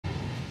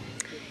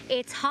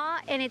It's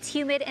hot and it's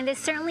humid, and this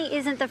certainly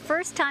isn't the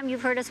first time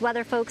you've heard us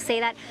weather folks say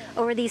that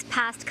over these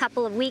past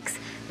couple of weeks.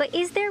 But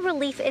is there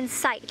relief in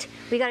sight?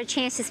 We got a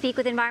chance to speak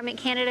with Environment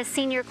Canada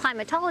senior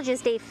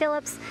climatologist Dave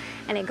Phillips,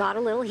 and it got a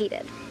little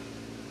heated.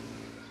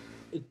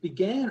 It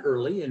began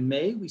early in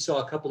May. We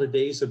saw a couple of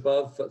days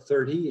above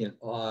 30. And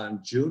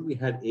on June, we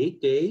had 8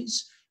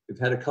 days. We've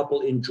had a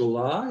couple in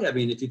July. I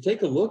mean, if you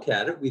take a look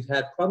at it, we've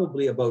had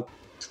probably about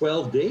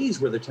 12 days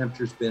where the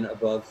temperature's been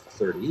above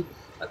 30.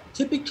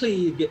 Typically,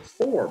 you get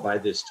 4 by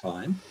this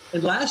time.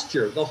 And last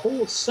year, the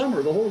whole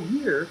summer, the whole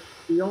year,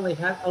 we only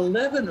had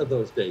 11 of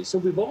those days. So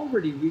we've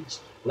already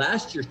reached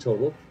last year's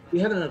total. We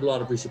haven't had a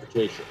lot of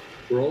precipitation.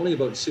 We're only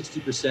about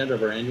 60%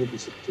 of our annual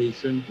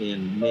precipitation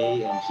in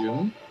May and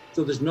June.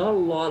 So there's not a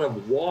lot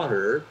of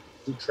water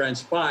to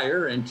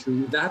transpire and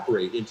to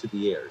evaporate into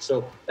the air.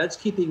 So that's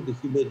keeping the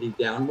humidity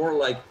down, more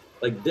like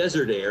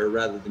desert air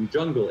rather than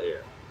jungle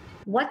air.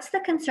 What's the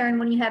concern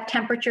when you have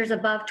temperatures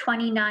above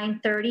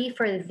 29, 30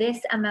 for this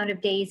amount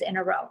of days in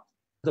a row?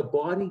 The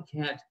body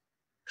can't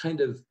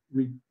kind of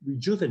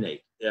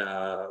rejuvenate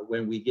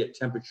when we get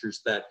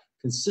temperatures that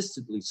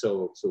consistently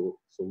so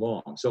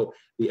long. So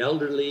the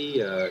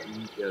elderly,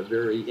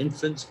 very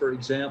infants, for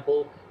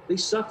example, they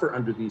suffer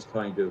under these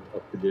kind of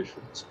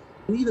conditions.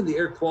 And even the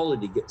air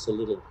quality gets a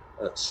little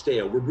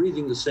stale. We're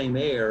breathing the same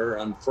air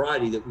on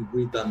Friday that we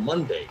breathed on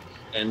Monday.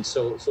 And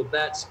so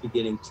that's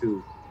beginning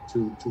to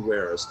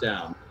wear us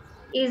down.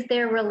 Is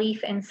there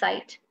relief in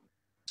sight?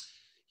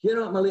 You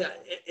know, Malia,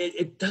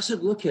 it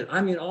doesn't look it. I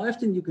mean,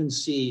 often you can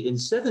see in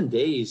 7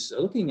 days,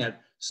 looking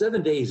at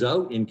 7 days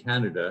out in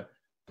Canada,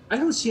 I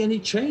don't see any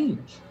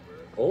change.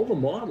 All the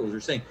models are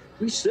saying,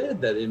 we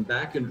said that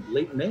back in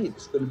late May,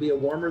 it's going to be a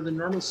warmer than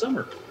normal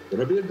summer. It's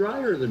going to be a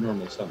drier than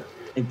normal summer.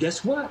 And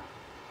guess what?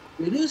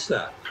 It is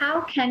that.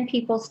 How can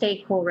people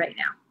stay cool right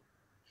now?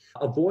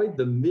 Avoid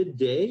the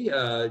midday.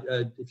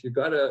 If you've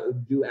got to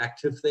do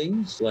active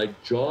things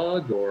like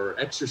jog or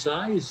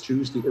exercise,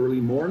 choose the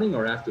early morning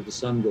or after the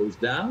sun goes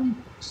down.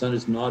 The sun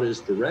is not as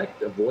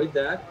direct. Avoid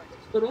that.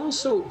 But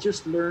also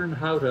just learn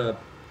how to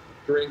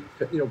drink,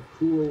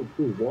 cool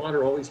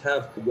water. Always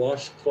have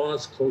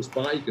washcloths close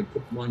by. You can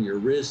put them on your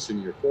wrists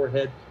and your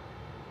forehead.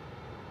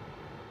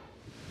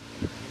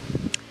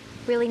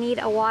 Really need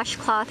a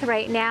washcloth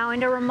right now,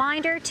 and a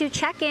reminder to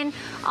check in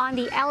on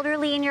the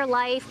elderly in your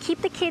life.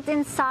 Keep the kids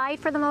inside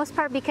for the most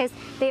part because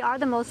they are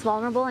the most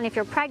vulnerable, and if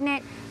you're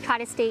pregnant, try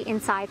to stay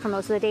inside for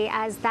most of the day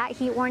as that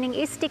heat warning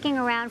is sticking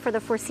around for the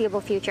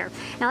foreseeable future.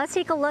 Now let's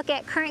take a look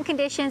at current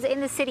conditions in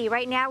the city.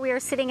 Right now we are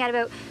sitting at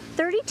about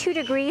 32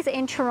 degrees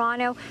in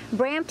Toronto,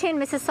 Brampton,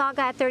 Mississauga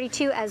at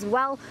 32 as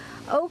well,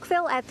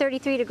 Oakville at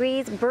 33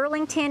 degrees,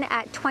 Burlington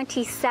at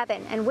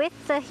 27. And with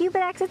the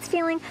Humidex, it's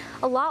feeling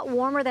a lot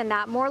warmer than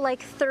that, more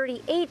like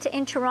 38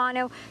 in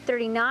Toronto,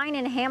 39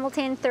 in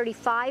Hamilton,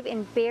 35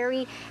 in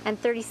Barrie, and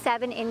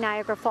 37 in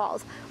Niagara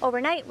Falls.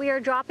 Overnight, we are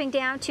dropping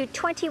down to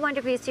 21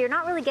 degrees, so you're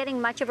not really getting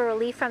much of a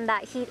relief from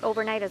that heat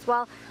overnight as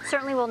well.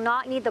 Certainly will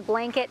not need the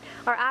blanket.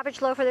 Our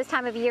average low for this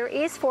time of year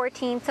is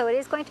 14, so it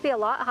is going to be a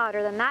lot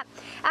hotter than that.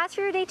 As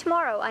for your day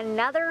tomorrow,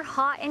 another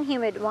hot and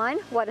humid one.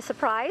 What a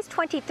surprise.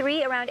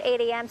 23 around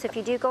 8 a.m. So if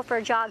you do go for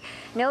a jog,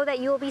 know that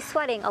you will be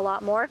sweating a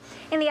lot more.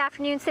 In the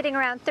afternoon, sitting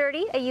around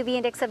 30, a UV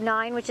index of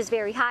 9, which is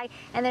very high.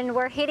 And then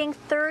we're hitting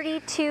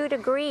 32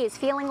 degrees,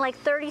 feeling like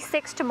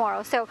 36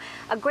 tomorrow. So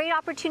a great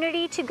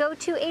opportunity to go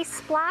to a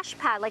splash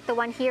pad like the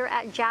one here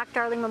at Jack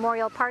Darling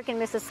Memorial Park in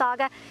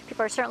Mississauga.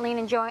 People are certainly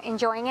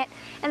enjoying it.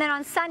 And then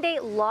on Sunday,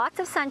 lots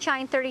of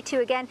sunshine, 32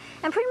 again.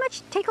 And pretty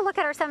much take a look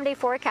at our 7-day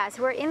forecast.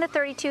 We're in the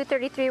 32,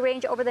 33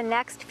 range over the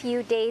next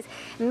few days.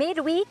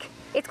 Midweek,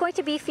 it's going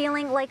to be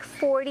feeling like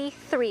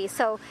 43.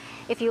 So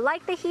if you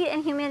like the heat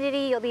and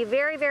humidity, you'll be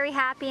very, very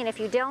happy. And if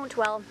you don't,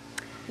 well,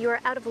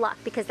 you're out of luck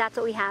because that's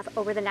what we have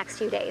over the next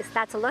few days.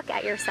 That's a look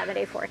at your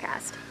 7-day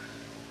forecast.